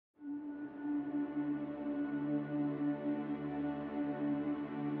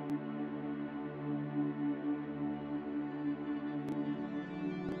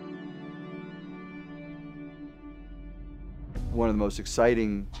One of the most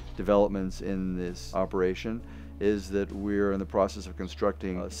exciting developments in this operation is that we're in the process of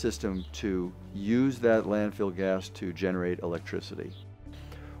constructing a system to use that landfill gas to generate electricity.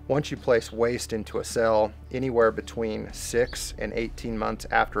 Once you place waste into a cell, anywhere between 6 and 18 months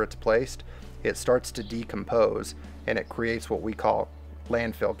after it's placed, it starts to decompose and it creates what we call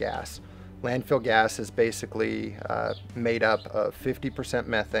landfill gas. Landfill gas is basically made up of 50%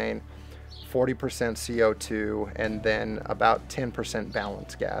 methane, 40% CO2, and then about 10%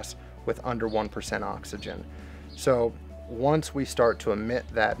 balanced gas with under 1% oxygen. So once we start to emit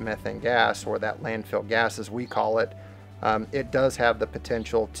that methane gas, or that landfill gas as we call it, it does have the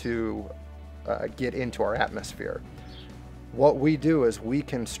potential to get into our atmosphere. What we do is we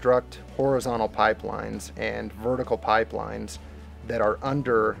construct horizontal pipelines and vertical pipelines that are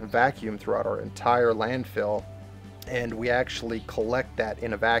under vacuum throughout our entire landfill, and we actually collect that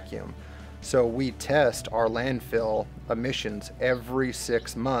in a vacuum. So we test our landfill emissions every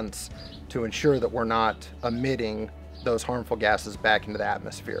 6 months to ensure that we're not emitting those harmful gases back into the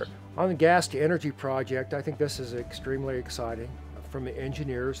atmosphere. On the gas to energy project, I think this is extremely exciting. From the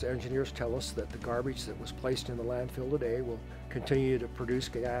engineers tell us that the garbage that was placed in the landfill today will continue to produce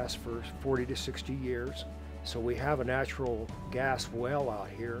gas for 40 to 60 years. So we have a natural gas well out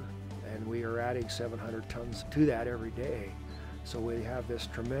here, and we are adding 700 tons to that every day. So we have this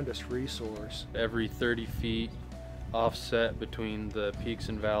tremendous resource. Every 30 feet offset between the peaks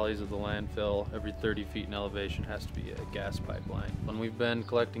and valleys of the landfill, every 30 feet in elevation has to be a gas pipeline. And we've been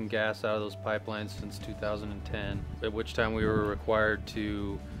collecting gas out of those pipelines since 2010, at which time we were required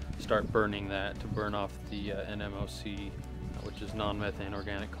to start burning that, to burn off the NMOC, which is non-methane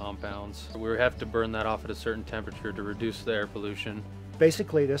organic compounds. We have to burn that off at a certain temperature to reduce the air pollution.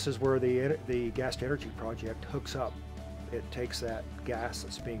 Basically, this is where the gas to energy project hooks up. It takes that gas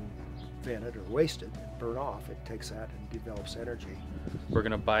that's being vented or wasted and burn off. It takes that and develops energy. We're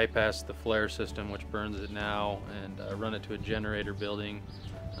going to bypass the flare system, which burns it now, and run it to a generator building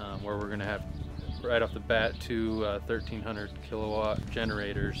where we're going to have right off the bat 2 1300 kilowatt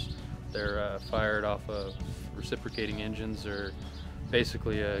generators. They're fired off of reciprocating engines, or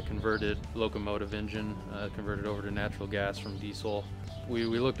basically a converted locomotive engine converted over to natural gas from diesel. We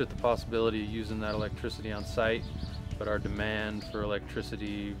looked at the possibility of using that electricity on site, but our demand for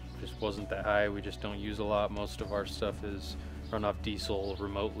electricity just wasn't that high. We just don't use a lot. Most of our stuff is run off diesel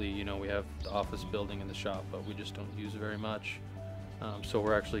remotely. You know, we have the office building and the shop, but we just don't use very much. So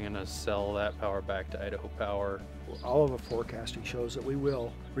we're actually going to sell that power back to Idaho Power. All of the forecasting shows that we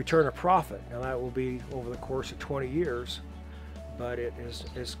will return a profit. Now that will be over the course of 20 years, but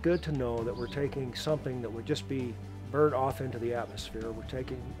it's good to know that we're taking something that would just be burned off into the atmosphere. We're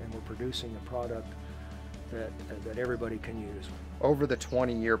taking and we're producing a product that everybody can use. Over the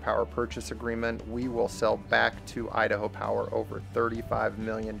 20-year power purchase agreement, we will sell back to Idaho Power over $35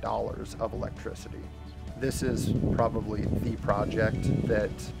 million of electricity. This is probably the project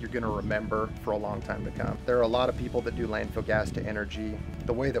that you're going to remember for a long time to come. There are a lot of people that do landfill gas to energy.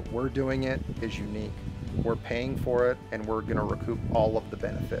 The way that we're doing it is unique. We're paying for it, and we're going to recoup all of the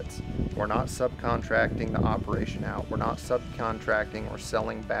benefits. We're not subcontracting the operation out. We're not subcontracting or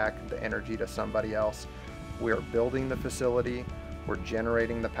selling back the energy to somebody else. We are building the facility, we're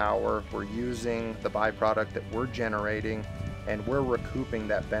generating the power, we're using the byproduct that we're generating, and we're recouping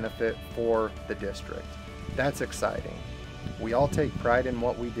that benefit for the district. That's exciting. We all take pride in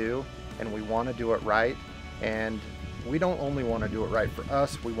what we do, and we want to do it right, and we don't only want to do it right for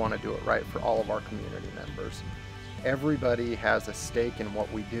us, we want to do it right for all of our community members. Everybody has a stake in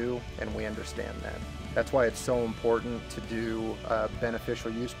what we do, and we understand that. That's why it's so important to do a beneficial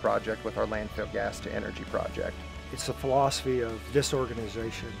use project with our landfill gas to energy project. It's the philosophy of this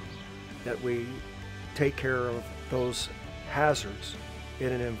organization that we take care of those hazards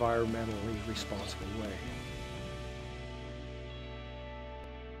in an environmentally responsible way.